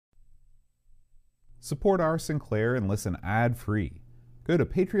Support Our Sinclair and listen ad-free. Go to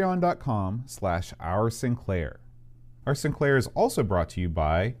patreon.com/Our Sinclair. Our Sinclair is also brought to you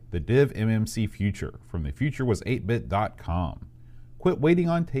by the Div MMC Future from thefuturewas8bit.com. Quit waiting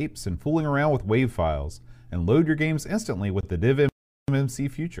on tapes and fooling around with WAV files and load your games instantly with the Div MMC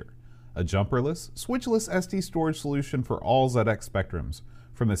Future, a jumperless, switchless SD storage solution for all ZX Spectrums,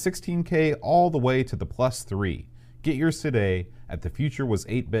 from the 16K all the way to the Plus 3. Get yours today at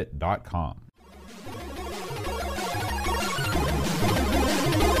thefuturewas8bit.com.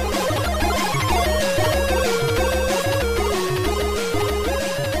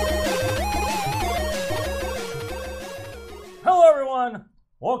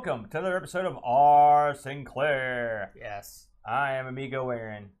 Welcome to another episode of Our Sinclair. Yes. I am Amigo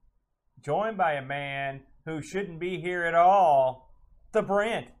Aaron, joined by a man who shouldn't be here at all, the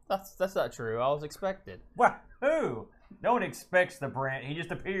Brent. That's not true. I was expected. What? Who? No one expects the Brent. He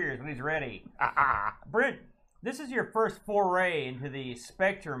just appears when he's ready. Brent, this is your first foray into the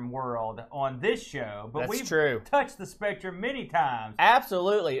Spectrum world on this show, but we've touched the Spectrum many times.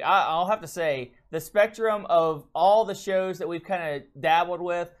 Absolutely. I'll have to say, the Spectrum of all the shows that we've kind of dabbled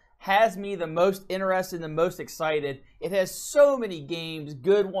with has me the most interested and the most excited. It has so many games,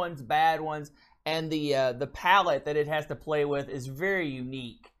 good ones, bad ones, and the palette that it has to play with is very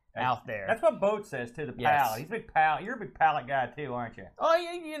unique out there. That's what Boat says too, the palette. Yes. He's a big palette. You're a big palette guy too, aren't you? Oh,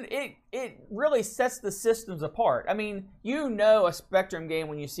 yeah, it really sets the systems apart. I mean, you know a Spectrum game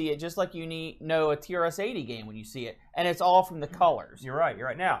when you see it, just like you know a TRS-80 game when you see it, and it's all from the colors. You're right.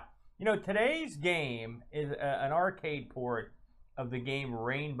 Now, you know, today's game is an arcade port of the game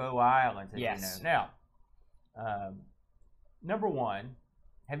Rainbow Islands, as you know. Now, number one,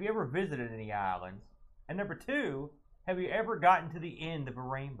 have you ever visited any islands? And number two, have you ever gotten to the end of a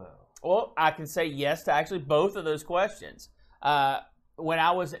rainbow? Well, I can say yes to actually both of those questions. When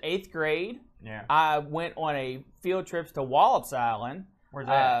I was in 8th grade, I went on a field trip to Wallops Island. Where's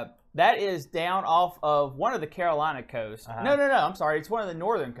that? That is down off of one of the Carolina coasts. No, I'm sorry. It's one of the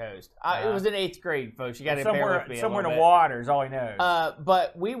northern coasts. It was in 8th grade, folks. You got to bear with me somewhere in the water is all he knows.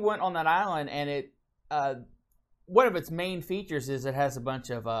 But we went on that island, and one of its main features is it has a bunch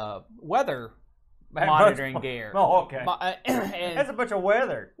of weather monitoring gear. Oh, okay. And that's a bunch of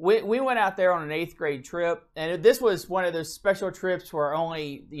weather. We went out there on an 8th grade trip, and this was one of those special trips where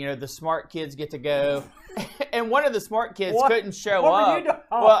only the smart kids get to go. And one of the smart kids couldn't show up. Were you doing?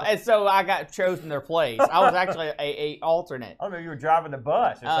 Well, and so I got chosen their place. I was actually a alternate. I don't know if you were driving the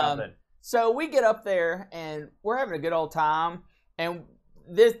bus or something. So we get up there, and we're having a good old time. And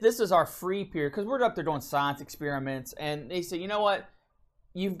this is our free period, because we're up there doing science experiments. And they said, you know what?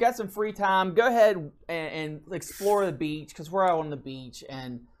 You've got some free time. Go ahead and explore the beach, because we're out on the beach.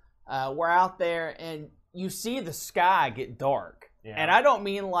 And we're out there, and you see the sky get dark. Yeah. And I don't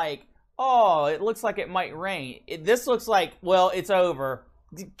mean like, oh, it looks like it might rain. This looks like, well, it's over.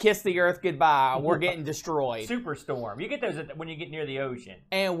 Kiss the earth goodbye. We're getting destroyed. Superstorm. You get those when you get near the ocean.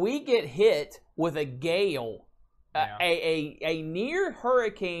 And we get hit with a gale, a near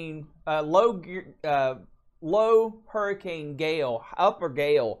hurricane, low hurricane gale, upper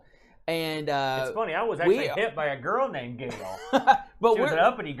gale. And it's funny. I was actually hit by a girl named Gail. But she was an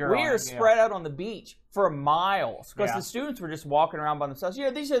uppity girl. We are spread out on the beach for miles because the students were just walking around by themselves.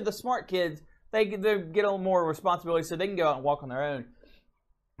 These are the smart kids. They get a little more responsibility, so they can go out and walk on their own.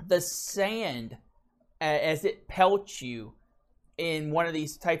 The sand, as it pelts you in one of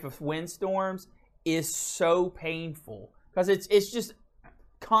these type of windstorms, is so painful because it's just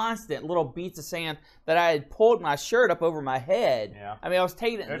constant little beats of sand that I had pulled my shirt up over my head. Yeah. I mean, I was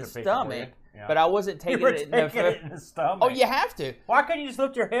taking it in the stomach, but I wasn't taking it in the stomach. Oh, you have to. Why couldn't you just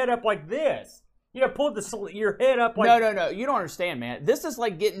lift your head up like this? You pulled your head up like... No. You don't understand, man. This is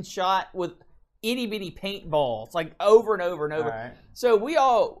like getting shot with itty-bitty paintballs, like over and over and over. Right.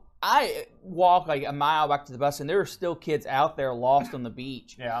 So I walk like a mile back to the bus, and there are still kids out there lost on the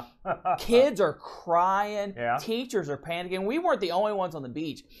beach. Yeah. Kids are crying. Yeah. Teachers are panicking. We weren't the only ones on the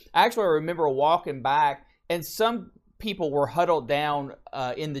beach. Actually, I remember walking back, and some people were huddled down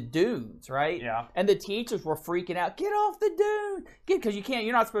in the dunes, right? Yeah. And the teachers were freaking out. Get off the dune! Because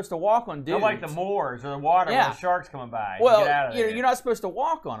you're not supposed to walk on dunes. Not like the moors or the water when the sharks coming by. Well, get out of there. You're not supposed to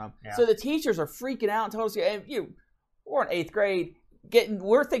walk on them. Yeah. So the teachers are freaking out and told us, we're in 8th grade.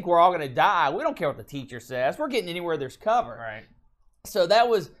 We think we're all going to die. We don't care what the teacher says. We're getting anywhere there's cover. Right. So that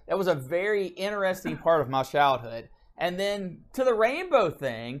was a very interesting part of my childhood. And then to the rainbow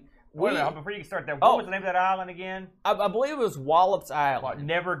thing. Wait a minute, before you can start that, what was the name of that island again? I believe it was Wallops Island. Well,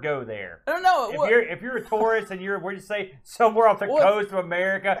 never go there. No. If you're a tourist and where'd you say, somewhere off the coast of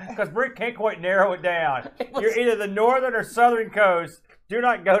America, because Britt can't quite narrow it down. You're either the northern or southern coast. Do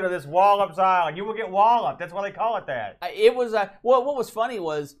not go to this Wallops Island. You will get walloped. That's why they call it that. It was what was funny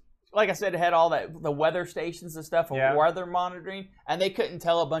was, like I said, it had all the weather stations and stuff for weather monitoring, and they couldn't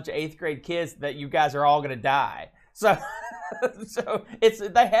tell a bunch of 8th grade kids that you guys are all going to die. So,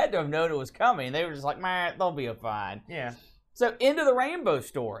 they had to have known it was coming. They were just like, man, they'll be fine. Yeah. So into the rainbow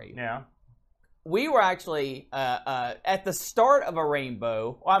story. Yeah. We were actually at the start of a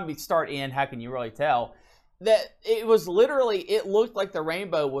rainbow. Well, I mean, start in. How can you really tell? That it was literally. It looked like the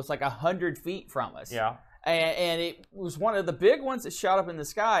rainbow was like 100 feet from us. Yeah. And it was one of the big ones that shot up in the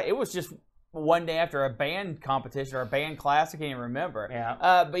sky. It was just one day after a band competition or a band class. I can't even remember.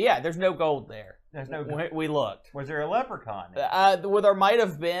 Yeah. But yeah, there's no gold there. There's no gold. We looked. Was there a leprechaun there? Well, there might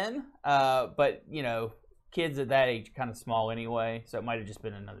have been, but you know, kids at that age kind of small anyway, so it might have just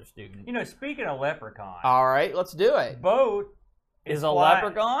been another student. You know, speaking of leprechaun. All right, let's do it. Boat is a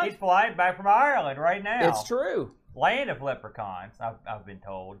leprechaun? He's flying back from Ireland right now. It's true. Land of leprechauns, I've been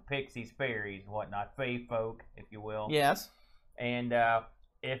told. Pixies, fairies, whatnot. Fae folk, if you will. Yes. And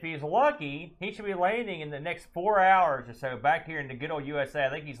if he's lucky, he should be landing in the next 4 hours or so back here in the good old USA. I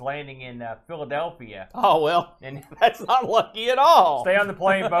think he's landing in Philadelphia. Oh, well, and that's not lucky at all. Stay on the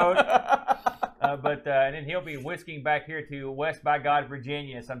plane, boat. And then he'll be whisking back here to West by God,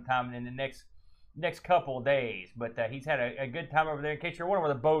 Virginia sometime in the next couple of days. But he's had a good time over there. In case you're wondering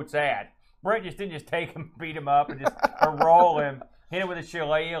where the boat's at, Brent just didn't just take him, beat him up, and just or roll him, hit him with a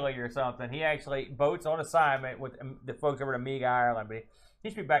shillelagh or something. He actually boats on assignment with the folks over at Amiga, Ireland. But he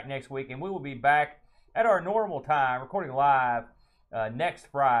should be back next week, and we will be back at our normal time, recording live next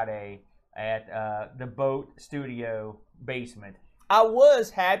Friday at the Boat Studio basement. I was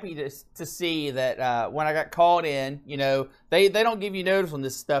happy to see that when I got called in, you know, they don't give you notice on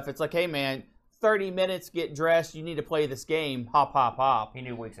this stuff. It's like, hey, man, 30 minutes, get dressed, you need to play this game, hop, hop, hop. He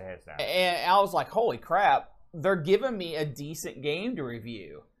knew weeks ahead of time. And I was like, holy crap, they're giving me a decent game to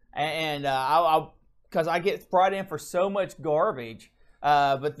review. And because I get brought in for so much garbage.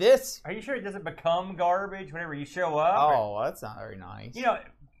 But this... Are you sure it doesn't become garbage whenever you show up? Oh, well, that's not very nice. You know,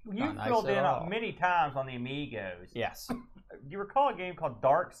 you filled in many times on the Amigos. Yes. Do you recall a game called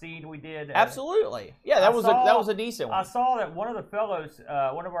Dark Seed we did? Absolutely. Yeah, that was a decent one. I saw that one of the fellows,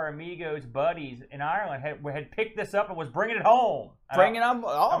 one of our Amigos buddies in Ireland, had picked this up and was bringing it home. Bringing it home?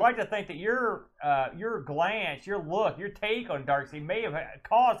 I'd like to think that your glance, your look, your take on Dark Seed may have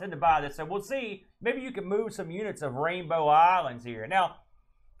caused him to buy this. So we'll see. Maybe you can move some units of Rainbow Islands here. Now,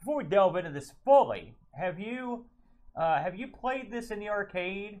 before we delve into this fully, have you played this in the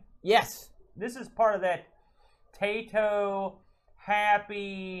arcade? Yes. This is part of that Taito,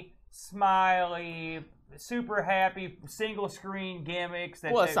 happy, smiley, super happy single screen gimmicks.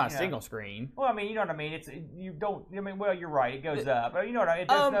 Well, it's not single screen. Well, I mean, you know what I mean. Well, you're right. It goes up, but you know what I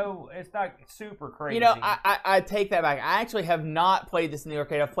mean. It's not super crazy. You know, I take that back. I actually have not played this in the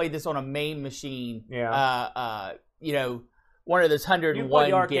arcade. I've played this on a main machine. Yeah. You know, one of those 101 you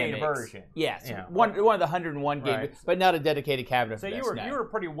play the arcade gimmicks. version. Yes, yeah. one of the 101 gimmicks, but not a dedicated cabinet. So for you this, you were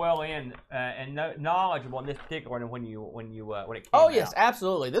pretty well in and knowledgeable in this particular one when it came Oh out. yes,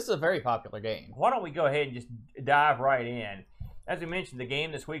 absolutely. This is a very popular game. Why don't we go ahead and just dive right in? As we mentioned, the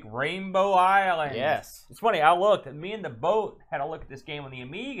game this week, Rainbow Island. Yes. It's funny. I looked. Me and the boat had a look at this game on the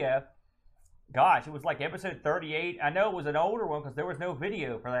Amiga. Gosh, it was like episode 38. I know it was an older one because there was no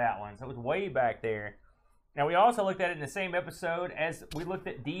video for that one, so it was way back there. Now, we also looked at it in the same episode as we looked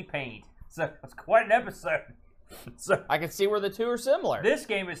at D-Paint. So, it's quite an episode. So I can see where the two are similar. This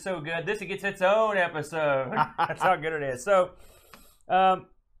game is so good, this gets its own episode. That's how good it is. So,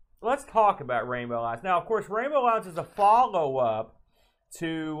 let's talk about Rainbow Islands. Now, of course, Rainbow Islands is a follow-up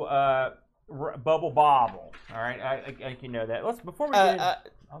to Bubble Bobble. All right? I think you know that. Before we get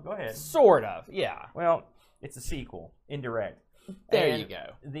go ahead. Sort of, yeah. Well, it's a sequel. Indirect. There you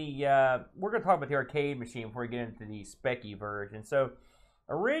go. We're going to talk about the arcade machine before we get into the Specky version. So,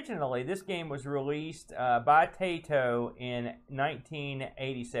 originally, this game was released by Taito in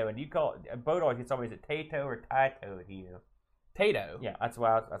 1987. Do you call it, Boat always gets always a Taito or Taito to you? Taito. Yeah, that's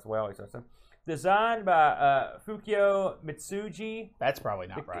why I always say so. Designed by Fukio Mitsuji. That's probably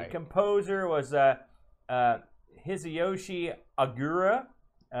not right. The composer was Hisayoshi Agura,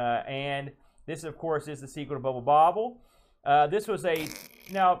 and this, of course, is the sequel to Bubble Bobble. This was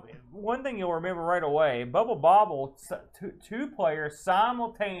now, one thing you'll remember right away, Bubble Bobble, two-player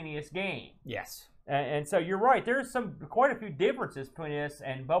simultaneous game. Yes. And so you're right, there's quite a few differences between this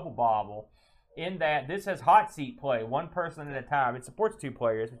and Bubble Bobble in that this has hot seat play, one person at a time. It supports 2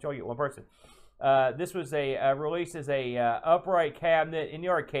 players, but you only get one person. This was released as a upright cabinet in the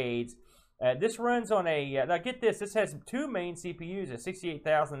arcades. This runs on now get this has 2 main CPUs, a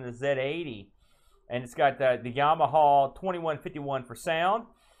 68,000 and a Z80. and it's got the Yamaha 2151 for sound.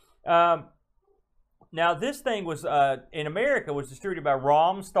 Now this thing was in America was distributed by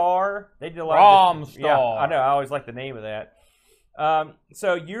Romstar. They did a lot of Romstar. Yeah, I know. I always like the name of that.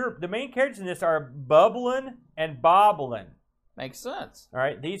 So the main characters in this are Bubblin and Boblin. Makes sense. All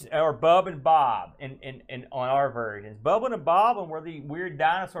right, these are Bub and Bob in on our versions. Bubblin and Boblin were the weird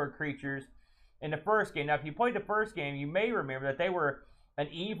dinosaur creatures in the first game. Now, if you played the first game, you may remember that they were an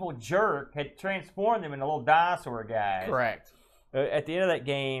evil jerk had transformed them into little dinosaur guys. Correct. At the end of that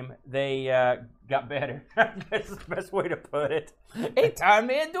game, they got better. That's the best way to put it. It turned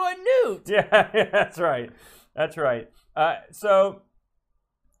me into a newt. Yeah, that's right. That's right. So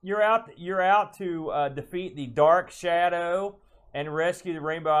you're out to defeat the Dark Shadow and rescue the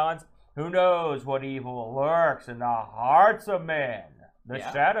Rainbow Islands. Who knows what evil lurks in the hearts of men? The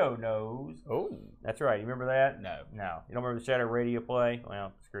Shadow knows. Oh, that's right. You remember that? No. You don't remember the Shadow radio play?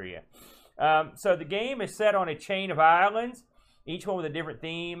 Well, screw you. So the game is set on a chain of islands, each one with a different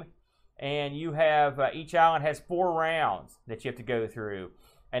theme, and you have each island has 4 rounds that you have to go through,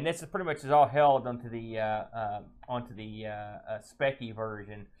 and this is pretty much all held onto the Specky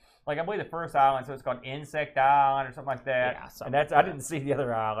version. Like I believe the first island, so it's called Insect Island or something like that. Yeah, and that's I didn't see the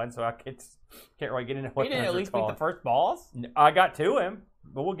other island, so I can't really get into what. You didn't at least beat the first boss? I got to him,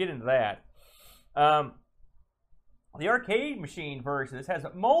 but we'll get into that. The arcade machine version, this has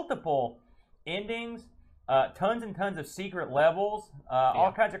multiple endings, tons and tons of secret levels,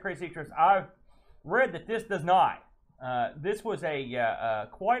 all kinds of crazy secrets. I've read that this does not. This was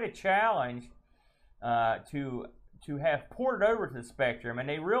quite a challenge to have ported over to the Spectrum, and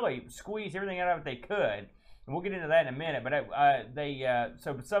they really squeezed everything out of it they could. And we'll get into that in a minute. But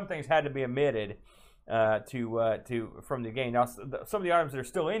so some things had to be omitted from the game. Now, some of the items that are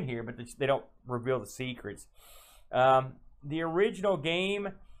still in here, but they don't reveal the secrets. The original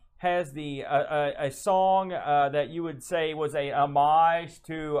game has a song that you would say was a homage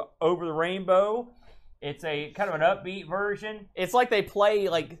to Over the Rainbow. It's a kind of an upbeat version. It's like they play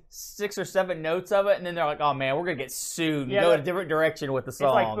like 6 or 7 notes of it, and then they're like, "Oh man, we're gonna get sued." And go a different direction with the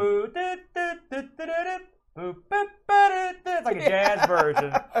song. It's like boo, it's like a jazz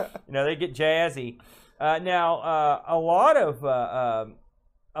version. They get jazzy. Now, a lot of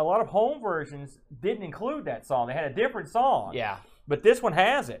home versions didn't include that song. They had a different song. Yeah, but this one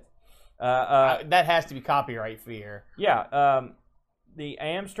has it. That has to be copyright fear. Yeah. The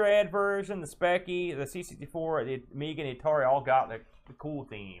Amstrad version, the Specky, the C64, the Amiga, and the Atari all got the cool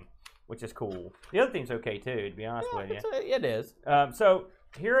theme, which is cool. The other theme's okay too, to be honest with you. It is. So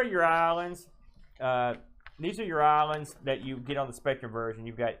here are your islands. These are your islands that you get on the Spectrum version.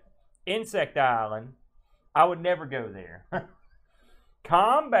 You've got Insect Island. I would never go there.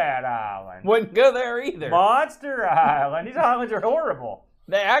 Combat Island. Wouldn't go there either. Monster Island. These islands are horrible.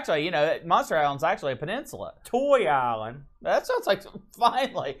 They actually, Monster Island's actually a peninsula. Toy Island. That sounds like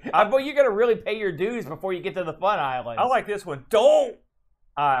finally. But you got to really pay your dues before you get to the fun islands. I like this one, Doe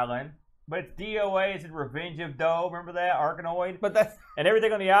Island, but it's DOA. Is it Revenge of Doe? Remember that Arkanoid? And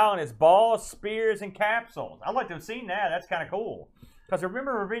everything on the island is balls, spears, and capsules. I'd like to have seen that. That's kind of cool. Because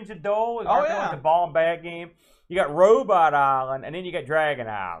remember Revenge of Doe? The ball and bag game. You got Robot Island, and then you got Dragon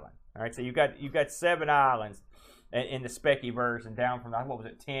Island. All right, so you got 7 islands in the Specky version, down from, what was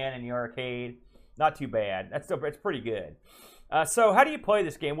it, 10 in the arcade. Not too bad. It's pretty good. So how do you play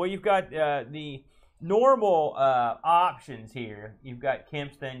this game? Well, you've got the normal options here. You've got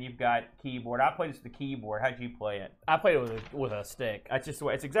Kempston. You've got keyboard. I played this with the keyboard. How'd you play it? I played it with a stick. That's just the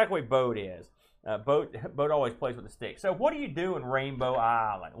way. It's exactly the way Boat is. Boat always plays with a stick. So what do you do in Rainbow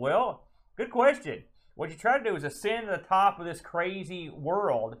Island? Well, good question. What you try to do is ascend to the top of this crazy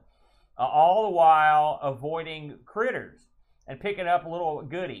world, all the while avoiding critters and picking up little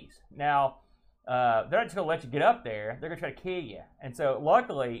goodies. Now, they're not just going to let you get up there. They're going to try to kill you. And so,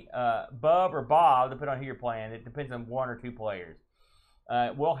 luckily, Bub or Bob, depending on who you're playing, it depends on 1 or 2 players,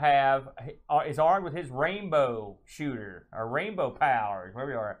 is armed with his rainbow shooter, or rainbow powers,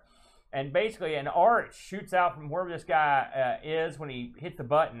 wherever you are. And basically, an arch shoots out from wherever this guy is when he hits the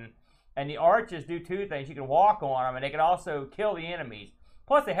button. And the arches do 2 things. You can walk on them, and they can also kill the enemies.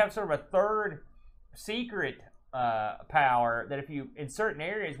 Plus, they have sort of a third secret power that if you, in certain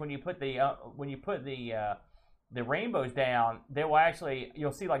areas, when you put the rainbows down, they will actually,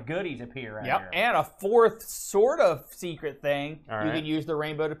 you'll see like goodies appear in there. And a 4th sort of secret thing, you can use the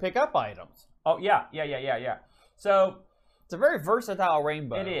rainbow to pick up items. Oh yeah. So it's a very versatile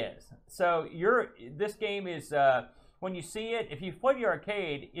rainbow. It is. So this game is when you see it, if you play the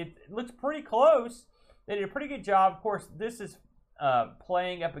arcade, it looks pretty close. They did a pretty good job. Of course, this is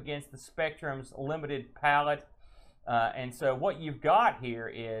playing up against the Spectrum's limited palette. And so what you've got here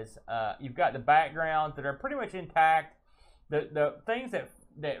is you've got the backgrounds that are pretty much intact. The things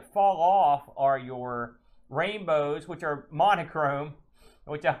that fall off are your rainbows, which are monochrome,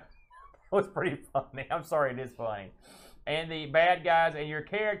 which was pretty funny. I'm sorry, it is funny. And the bad guys and your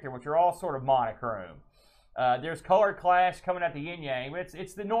character, which are all sort of monochrome. There's color clash coming out the yin yang, but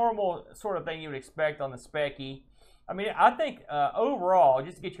it's the normal sort of thing you would expect on the Speccy. I mean, I think overall,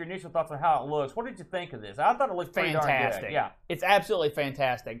 just to get your initial thoughts on how it looks, what did you think of this? I thought it looked pretty darn good. Yeah, it's absolutely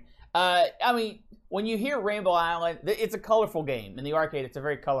fantastic. I mean, when you hear Rainbow Island, it's a colorful game. In the arcade, it's a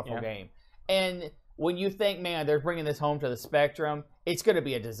very colorful game. And when you think, man, they're bringing this home to the Spectrum, it's going to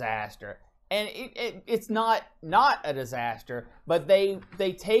be a disaster. And it's not a disaster, but they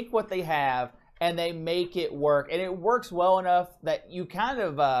take what they have and they make it work. And it works well enough that you kind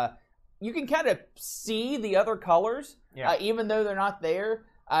of you can kind of see the other colors, even though they're not there.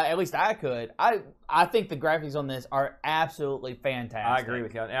 At least I could. I think the graphics on this are absolutely fantastic. I agree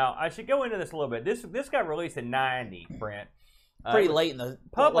with you. Now, I should go into this a little bit. This got released in '90, Brent. Pretty late in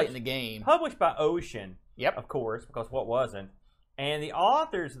the game. Published by Ocean, of course, because what wasn't? And the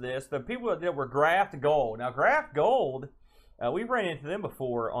authors of this, the people that did it were Graft Gold. Now, Graft Gold, we've ran into them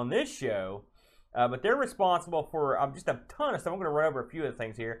before on this show, but they're responsible for just a ton of stuff. I'm going to run over a few of the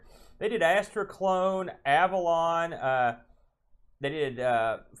things here. They did Astra Clone, Avalon. They did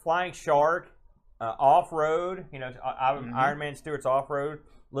Flying Shark, Off-Road. You know, Iron Man Stewart's Off-Road.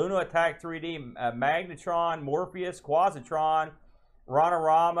 Luna Attack 3D, Magnetron, Morpheus, Quasitron,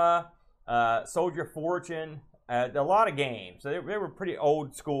 Ronorama, Soldier Fortune. A lot of games. So they were pretty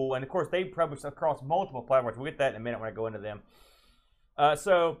old school. And, of course, they published across multiple platforms. We'll get that in a minute when I go into them.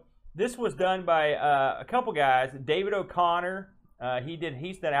 So this was done by a couple guys. David O'Connor.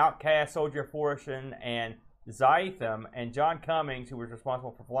 He's done Outcast, Soldier Fortune, and Zytham. And John Cummings, who was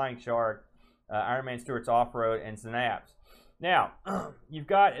responsible for Flying Shark, Iron Man Stewart's Off-Road, and Synapse. Now, you've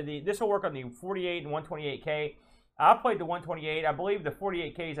got this will work on the 48 and 128K. I played the 128. I believe the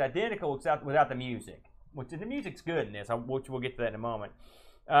 48K is identical without the music. Which the music's good in this, which we'll get to that in a moment.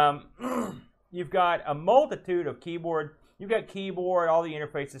 You've got a multitude of keyboard. You've got keyboard, all the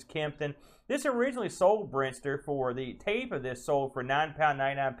interfaces, Kempton. This originally sold, Brentster, for the tape of this sold for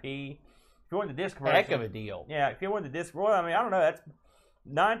 £9.99p. If you want the disc version, heck of a deal. Yeah, if you want the disc, well, I mean, I don't know. That's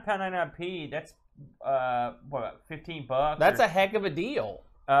 £9.99p. That's what, $15? That's a heck of a deal.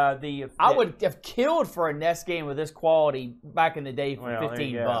 I would have killed for a NES game of this quality back in the day for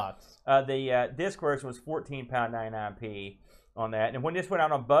 $15. The disc version was £14.99p on that, and when this went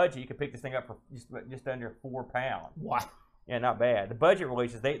out on budget, you could pick this thing up for just under £4. Wow. Yeah, not bad. The budget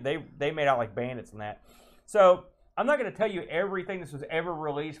releases, they made out like bandits on that. So I'm not going to tell you everything this was ever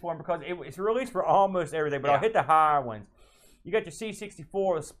released for, because it's released for almost everything, but I'll hit the high ones. You got your C64,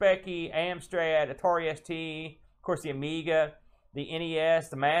 the Speccy, Amstrad, Atari ST, of course the Amiga, the NES,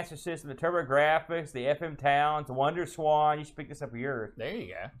 the Master System, the TurboGrafx, the FM Towns, the Wonder Swan. You should pick this up for yours. There you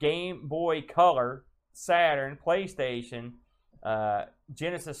go. Game Boy Color, Saturn, PlayStation,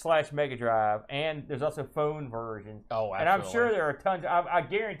 Genesis / Mega Drive, and there's also phone versions. Oh, absolutely. And I'm sure there are tons. I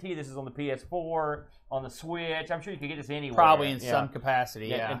guarantee this is on the PS4, on the Switch. I'm sure you can get this anywhere. Probably in some capacity,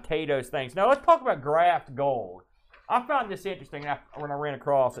 yeah. And Tato's things. Now, let's talk about Graft Gold. I found this interesting when I ran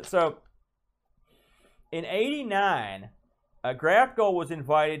across it. So, in '89... Graft Gold was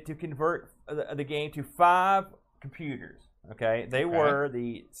invited to convert the game to 5 computers. Okay, they were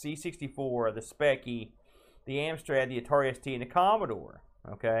the C64, the Speccy, the Amstrad, the Atari ST, and the Commodore.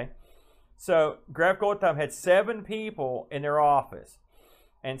 Okay, so Graft Gold at the time had 7 people in their office,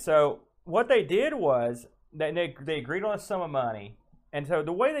 and so what they did was they agreed on a sum of money, and so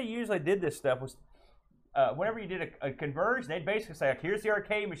the way they usually did this stuff was whenever you did a conversion, they'd basically say, "Here's the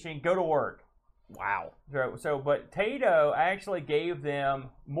arcade machine, go to work." Wow. But Tato actually gave them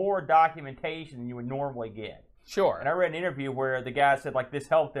more documentation than you would normally get. Sure. And I read an interview where the guy said, like, this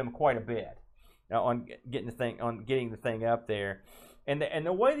helped them quite a bit on getting the thing up there. And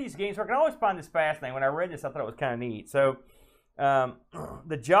the way these games work, I always find this fascinating. When I read this, I thought it was kind of neat. So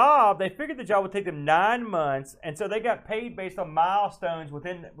they figured the job would take them 9 months, and so they got paid based on milestones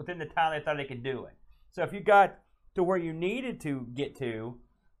within the time they thought they could do it. So if you got to where you needed to get to,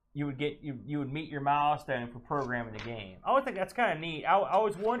 you would meet your milestone for programming the game. I always think that's kind of neat. I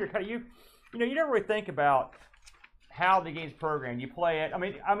always wondered how you never really think about how the game's programmed. You play it. I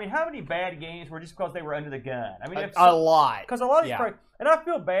mean, how many bad games were just because they were under the gun? I mean, a lot. Because a lot of these, and I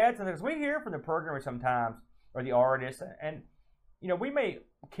feel bad sometimes. We hear from the programmers sometimes, or the artists, and we may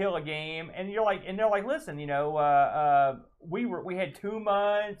kill a game, and they're like, listen, we had 2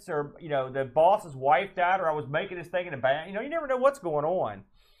 months, or the boss is wiped out, or I was making this thing in a bad. You never know what's going on.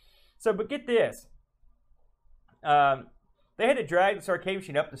 So, but get this. they had to drag this arcade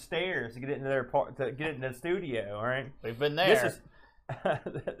machine up the stairs to get it into the studio. All right, we've been there.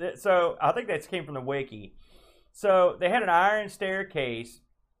 So I think that came from the wiki. So they had an iron staircase,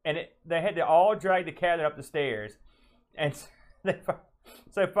 and they had to all drag the cabinet up the stairs, and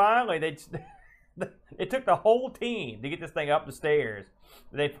so finally it took the whole team to get this thing up the stairs.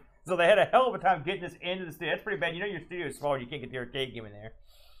 So they had a hell of a time getting this into the studio. That's pretty bad. You know your studio is small, you can't get the arcade game in there.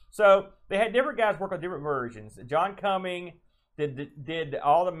 So they had different guys work on different versions. John Cumming did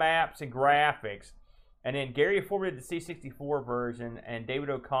all the maps and graphics. And then Gary Ford did the C64 version, and David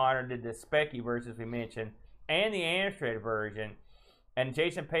O'Connor did the Speccy version, as we mentioned, and the Amstrad version. And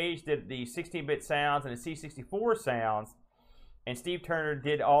Jason Page did the 16-bit sounds and the C64 sounds. And Steve Turner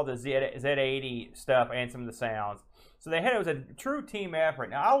did all the Z80 stuff and some of the sounds. So it was a true team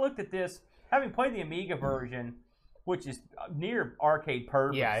effort. Now, I looked at this, having played the Amiga version, which is near arcade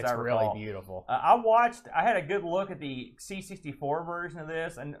perfect. Yeah, it's really beautiful. I had a good look at the C64 version of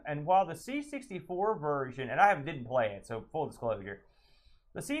this, and while the C64 version, and I didn't play it, so full disclosure,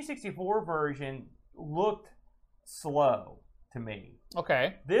 the C64 version looked slow to me.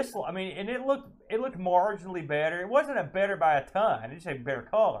 Okay. And it looked marginally better. It wasn't a better by a ton. It just had better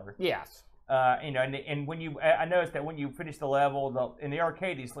color. Yes. And when I noticed that when you finish the level, in the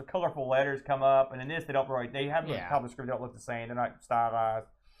arcade, these colorful letters come up, and in this, they have the top of the screen, don't look the same. They're not stylized.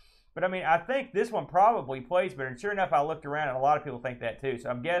 But I think this one probably plays better. And sure enough, I looked around, and a lot of people think that too. So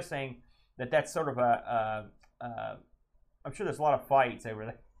I'm guessing that's sort of I'm sure there's a lot of fights over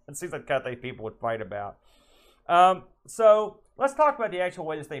there. It seems like the kind of thing people would fight about. So let's talk about the actual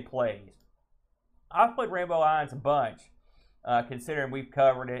way this thing plays. I've played Rainbow Islands a bunch. Considering we've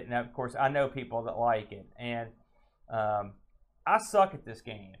covered it, and of course I know people that like it, and I suck at this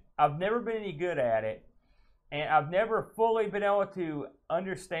game. I've never been any good at it, and I've never fully been able to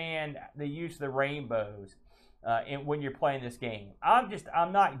understand the use of the rainbows when you're playing this game. I'm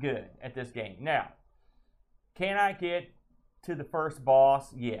not good at this game. Now, can I get to the first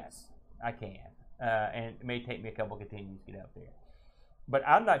boss? Yes, I can, and it may take me a couple continues to get up there. But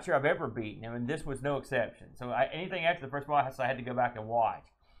I'm not sure I've ever beaten him, and this was no exception. So anything after the first boss, I had to go back and watch.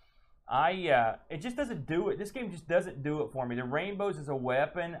 It just doesn't do it. This game just doesn't do it for me. The rainbows as a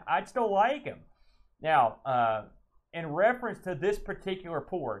weapon, I'd still like them. Now, in reference to this particular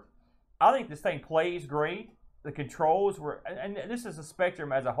port, I think this thing plays great. The controls were, and this is a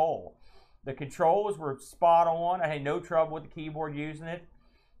Spectrum as a whole. The controls were spot on. I had no trouble with the keyboard using it.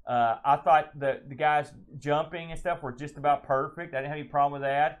 I thought the guys jumping and stuff were just about perfect. I didn't have any problem with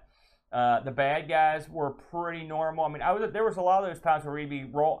that. The bad guys were pretty normal. There was a lot of those times where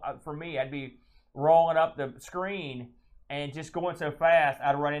I'd be rolling up the screen and just going so fast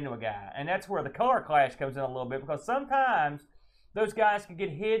I'd run into a guy. And that's where the color clash comes in a little bit, because sometimes those guys can get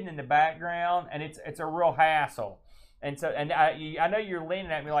hidden in the background, and it's a real hassle. And so, I know you're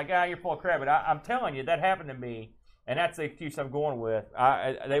leaning at me like, you're full of crap, but I'm telling you, that happened to me. And that's the excuse I'm going with.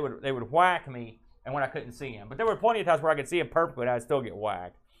 They would whack me, and when I couldn't see him. But there were plenty of times where I could see him perfectly, and I'd still get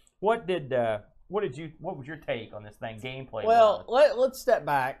whacked. What was your take on this thing, gameplay? Well, let's step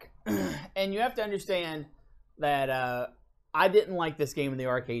back, and you have to understand that I didn't like this game in the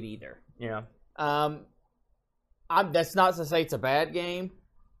arcade either. Yeah. That's not to say it's a bad game,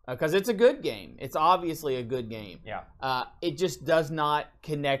 because it's a good game. It's obviously a good game. Yeah. It just does not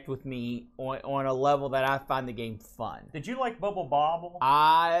connect with me on a level that I find the game fun. Did you like Bubble Bobble?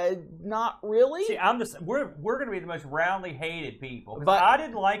 Not really. See, we're going to be the most roundly hated people, because I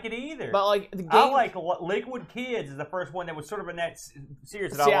didn't like it either. But like the game, I like Liquid Kids is the first one that was sort of in that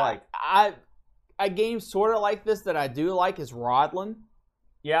series that I liked. A game sort of like this that I do like is Rodland.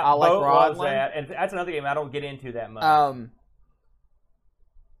 Yeah, I like Rodland. That, and that's another game I don't get into that much.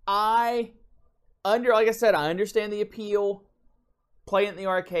 Like I said, I understand the appeal. Playing it in the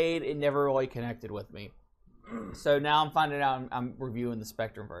arcade, it never really connected with me. So now I'm finding out I'm reviewing the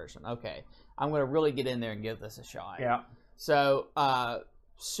Spectrum version. Okay, I'm going to really get in there and give this a shot. Yeah. So,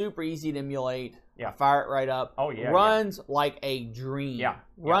 super easy to emulate. Yeah. I fire it right up. Oh, yeah. Runs like a dream. Yeah.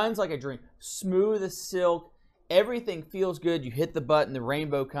 Runs like a dream. Smooth as silk. Everything feels good. You hit the button, the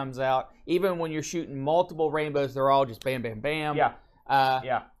rainbow comes out. Even when you're shooting multiple rainbows, they're all just bam, bam, bam. Yeah.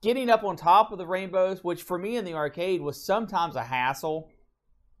 Getting up on top of the rainbows, which for me in the arcade was sometimes a hassle.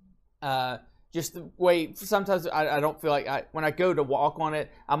 Just the way, sometimes I don't feel like, when I go to walk on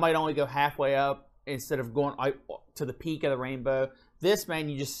it, I might only go halfway up instead of going to the peak of the rainbow. This, man,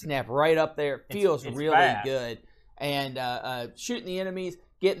 you just snap right up there. It feels really fast. good. And shooting the enemies,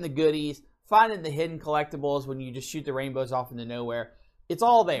 getting the goodies, finding the hidden collectibles when you just shoot the rainbows off into nowhere. It's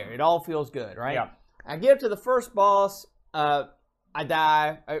all there. It all feels good, right? Yeah. I get up to the first boss. I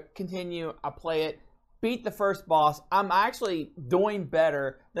die. I continue. I play it. beat the first boss. I'm actually doing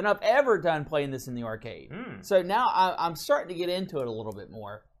better than I've ever done playing this in the arcade. So now I'm starting to get into it a little bit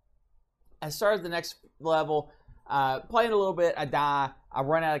more. I started the next level, playing a little bit, I die, I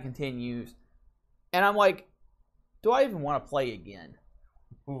run out of continues, and I'm like, do I even want to play again?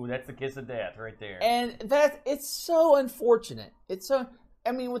 Ooh, that's the kiss of death right there. And it's so unfortunate.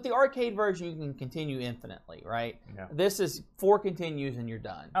 I mean, with the arcade version, you can continue infinitely, right? Yeah. This is 4 continues and you're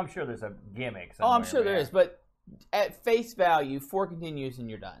done. I'm sure there's a gimmick somewhere. Oh, I'm sure there is, but at face value, 4 continues and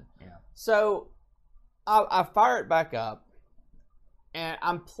you're done. Yeah. So I fire it back up, and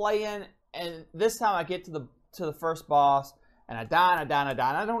I'm playing, and this time I get to the first boss, and I die, and I die, and I die,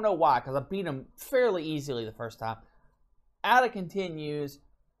 and I don't know why, because I beat him fairly easily the first time. Out of continues,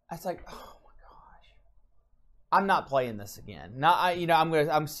 it's like, oh my gosh, I'm not playing this again.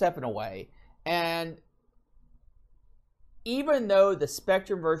 I'm stepping away. And even though the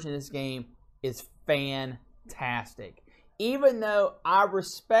Spectrum version of this game is fantastic, even though I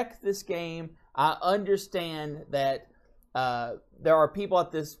respect this game, I understand that there are people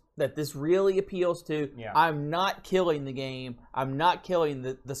that this really appeals to. Yeah. I'm not killing the game. I'm not killing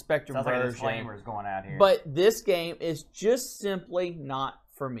the Spectrum Sounds version. like a disclaimer's going out here. But this game is just simply not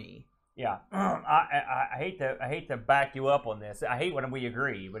for me. Yeah, I hate to back you up on this. I hate when we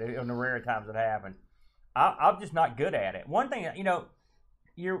agree, but on the rare times it happens, I'm just not good at it. One thing,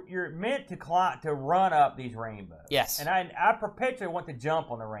 you're meant to run up these rainbows. Yes. And I perpetually want to jump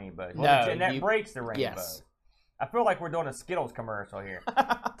on the rainbows. No, and that breaks the rainbows. Yes. I feel like we're doing a Skittles commercial here.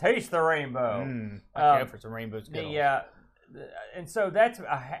 Taste the rainbow. I go for some rainbow Skittles. And so that's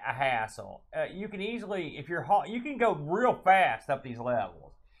a hassle. You can easily, if you're hot, you can go real fast up these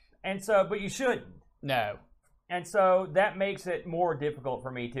levels, and so, but you shouldn't. No. And so that makes it more difficult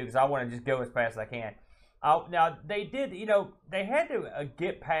for me too, because I want to just go as fast as I can. Now they did, they had to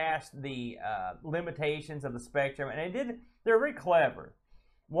get past the limitations of the Spectrum, and they're very clever.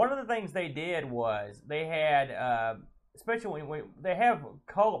 One of the things they did was they had, especially when they have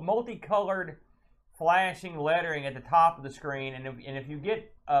multicolored flashing lettering at the top of the screen, and if you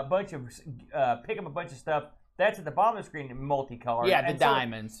get a bunch of pick up a bunch of stuff that's at the bottom of the screen multicolored. Yeah, the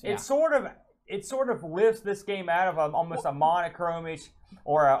diamonds. It sort of lifts this game out of almost a monochromish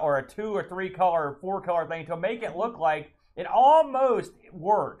or a 2 or 3 color or 4 color thing to make it look like it almost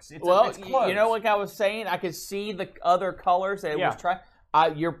works. It's close. You know, like I was saying, I could see the other colors that it was trying.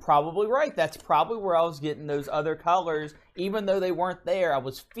 You're probably right. That's probably where I was getting those other colors, even though they weren't there. I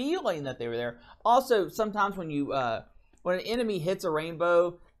was feeling that they were there. Also, sometimes when an enemy hits a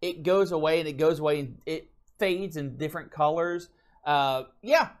rainbow, it goes away and it fades in different colors. I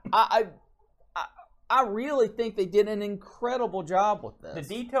really think they did an incredible job with this.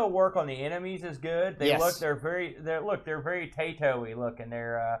 The detail work on the enemies is good. They're very Tato-y looking.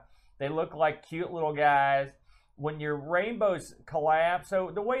 They look like cute little guys. When your rainbows collapse, so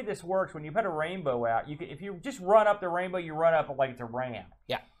the way this works, when you put a rainbow out, if you just run up the rainbow, you run up it like it's a ramp.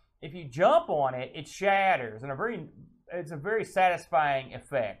 Yeah. If you jump on it, it shatters, and it's a very satisfying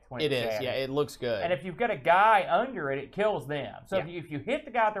effect when it shatters. Yeah, it looks good. And if you've got a guy under it, it kills them. So if you hit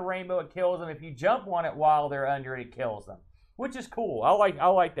the guy with the rainbow, it kills them. If you jump on it while they're under it, it kills them, which is cool. I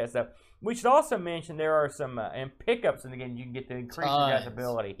like that stuff. We should also mention there are some pickups in the game you can get to increase your guys'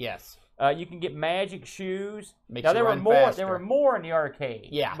 ability. Yes. You can get magic shoes. Makes now there were more in the arcade.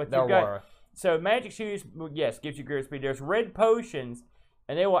 Yeah, but there were. So magic shoes, yes, gives you greater speed. There's red potions,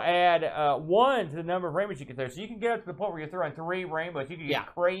 and they will add 1 to the number of rainbows you can throw. So you can get up to the point where you're throwing 3 rainbows. You can get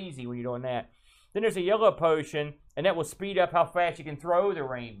crazy when you're doing that. Then there's a yellow potion, and that will speed up how fast you can throw the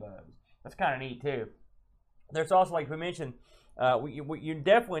rainbows. That's kind of neat too. There's also, like we mentioned, you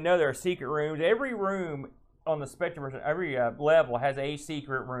definitely know there are secret rooms. Every room on the Spectrum version, every level has a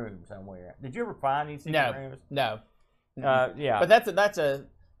secret room somewhere. Did you ever find these secret rooms? No. Yeah. But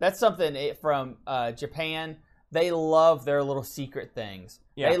that's something from Japan. They love their little secret things.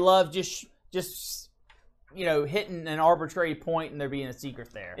 Yeah. They love just hitting an arbitrary point and there being a secret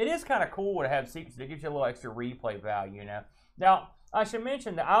there. It is kind of cool to have secrets. It gives you a little extra replay value, Now, I should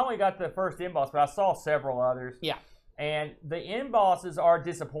mention that I only got the first end boss, but I saw several others. Yeah. And the end bosses are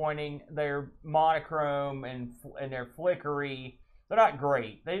disappointing. They're monochrome and they're flickery. They're not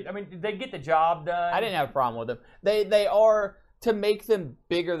great. They get the job done. I didn't have a problem with them. They are, to make them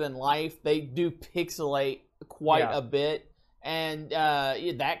bigger than life, they do pixelate quite a bit, and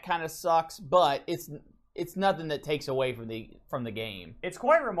that kind of sucks. But it's nothing that takes away from the game. It's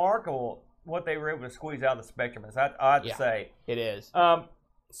quite remarkable what they were able to squeeze out of the Spectrum. I have to say it is.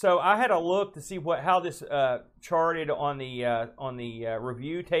 So I had a look to see how this charted on the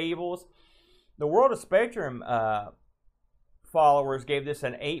review tables. The World of Spectrum followers gave this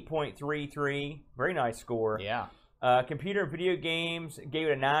an 8.33. Very nice score. Yeah. Computer and Video Games gave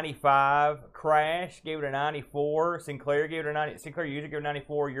it a 95. Crash gave it a 94. Sinclair gave it a 90. Sinclair User gave it a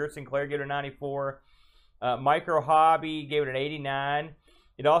 94. Your Sinclair gave it a 94. Micro Hobby gave it an 89.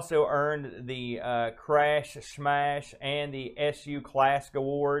 It also earned the Crash Smash and the SU Classic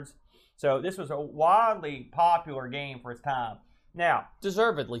Awards. So this was a wildly popular game for its time. Now,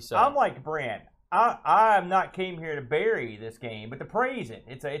 deservedly so. I'm like Brent. I am not came here to bury this game, but to praise it.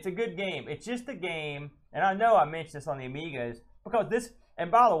 It's a good game. It's just a game, and I know I mentioned this on the Amigas because this.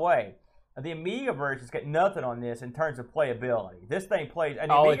 And by the way, the Amiga version's got nothing on this in terms of playability. This thing plays.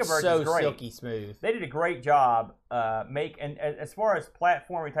 And the Amiga version is great. Silky smooth. They did a great job. And as far as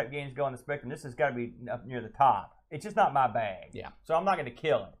platforming type games go on the Spectrum, this has got to be up near the top. It's just not my bag. Yeah. So I'm not going to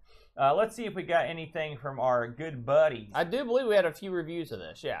kill it. Let's see if we got anything from our good buddies. I do believe we had a few reviews of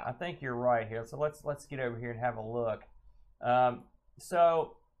this. Yeah, I think you're right here. So let's get over here and have a look.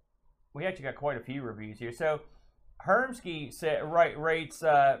 So we actually got quite a few reviews here. So Hermsky rates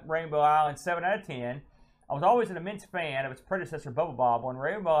Rainbow Island 7 out of 10. I was always an immense fan of its predecessor Bubble Bobble, and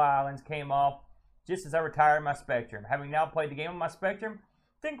Rainbow Islands came off just as I retired my Spectrum. Having now played the game on my Spectrum,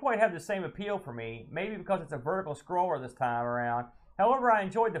 didn't quite have the same appeal for me. Maybe because it's a vertical scroller this time around. However, I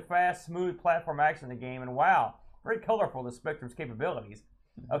enjoyed the fast, smooth platform action in the game, and wow, very colorful, the Spectrum's capabilities.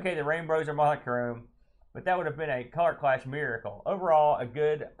 Okay, the rainbows are monochrome, but that would have been a color clash miracle. Overall, a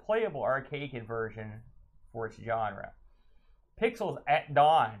good, playable arcade conversion for its genre. Pixels at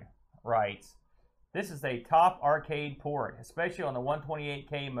Dawn writes, this is a top arcade port, especially on the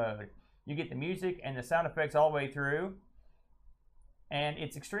 128K mode. You get the music and the sound effects all the way through, and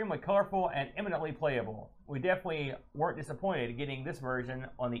it's extremely colorful and eminently playable. We definitely weren't disappointed getting this version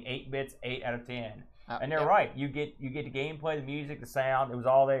on the 8-bits 8 out of 10. And they're right. You get the gameplay, the music, the sound. It was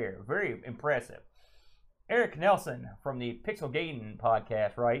all there. Very impressive. Eric Nelson from the Pixel Gaiden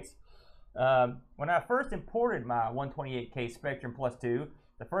podcast writes, when I first imported my 128K Spectrum Plus 2,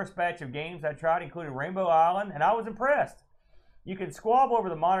 the first batch of games I tried included Rainbow Island, and I was impressed. You can squabble over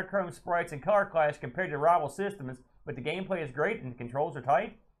the monochrome sprites and color clash compared to rival systems, but the gameplay is great and the controls are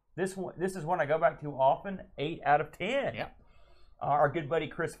tight. This is one I go back to often. 8 out of 10. Yep. Our good buddy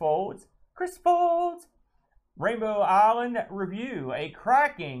Chris Folds. Rainbow Island review. A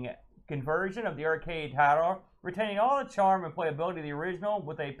cracking conversion of the arcade title, retaining all the charm and playability of the original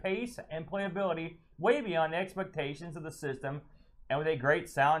with a pace and playability way beyond the expectations of the system, and with a great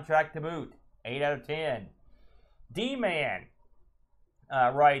soundtrack to boot. 8 out of 10. D-Man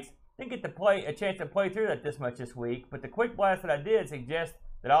writes, didn't get to play a chance to play through that this much this week, but the quick blast that I did suggests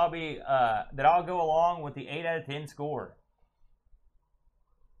that I'll go along with the 8 out of 10 score.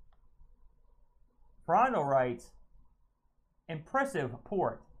 Frano writes, impressive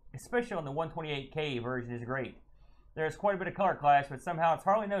port, especially on the 128K version is great. There's quite a bit of color clash, but somehow it's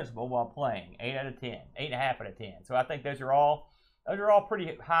hardly noticeable while playing. 8 out of 10, 8.5 out of 10. So I think those are all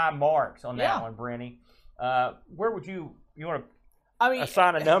pretty high marks on that one, Brenny. Where would you want to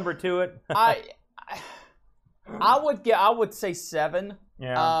assign a number to it? I would say 7.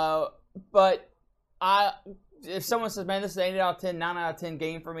 Yeah. But if someone says, man, this is an 8 out of 10, 9 out of 10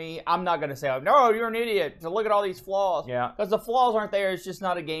 game for me, I'm not going to say, oh, no, you're an idiot. So look at all these flaws. Yeah. Because the flaws aren't there. It's just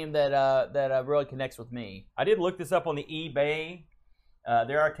not a game that really connects with me. I did look this up on the eBay.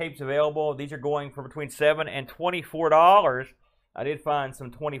 There are tapes available. These are going for between $7 and $24. I did find some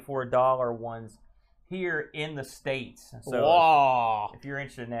 $24 ones here in the States. So wow. If you're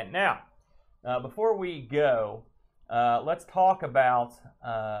interested in that. Now, before we go, let's talk about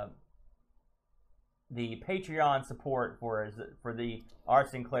the Patreon support for the R.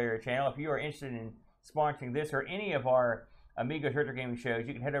 Sinclair channel. If you are interested in sponsoring this or any of our Amigos Retro Gaming shows,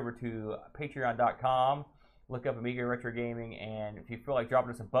 you can head over to patreon.com, look up Amiga Retro Gaming, and if you feel like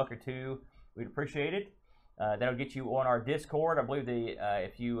dropping us $1 or $2, we'd appreciate it. That'll get you on our Discord. I believe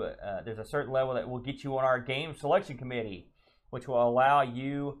there's a certain level that will get you on our game selection committee, which will allow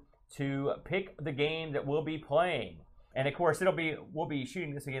you to pick the game that we'll be playing. And of course, we'll be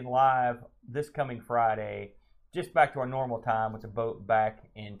shooting this again live this coming Friday, just back to our normal time with the boat back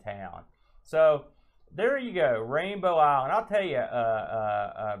in town. So there you go, Rainbow Island. I'll tell you,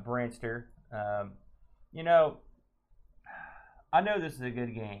 Brentster, I know this is a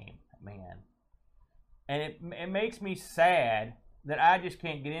good game, man, and it makes me sad that I just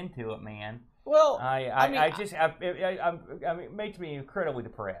can't get into it, man. Well, it makes me incredibly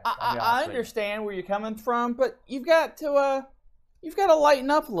depressed. I understand where you're coming from, but you've got to lighten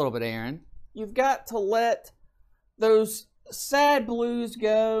up a little bit, Aaron. You've got to let those sad blues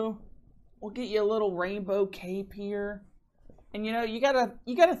go. We'll get you a little rainbow cape here, and you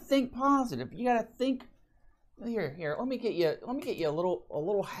gotta think positive. You gotta think Here. Let me get you a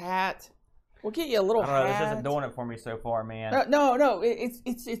little hat. We'll get you a little hat. This isn't doing it for me so far, man. No.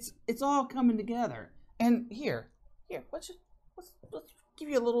 It's all coming together. And here. Let's give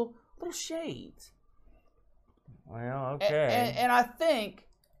you a little shades. Well, okay. And I think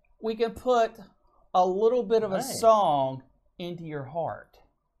we can put a little bit of a song into your heart.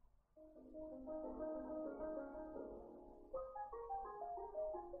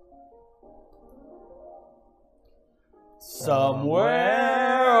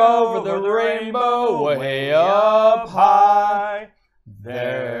 Somewhere over the rainbow, way up high,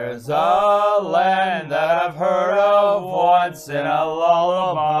 there's a land that I've heard of once in a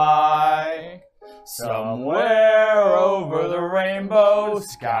lullaby. Somewhere over the rainbow,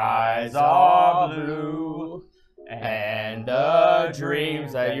 skies are blue, and the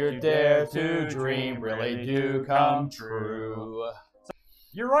dreams that you dare to dream really do come true.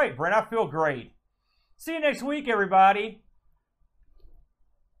 You're right, Brent. I feel great. See you next week, everybody.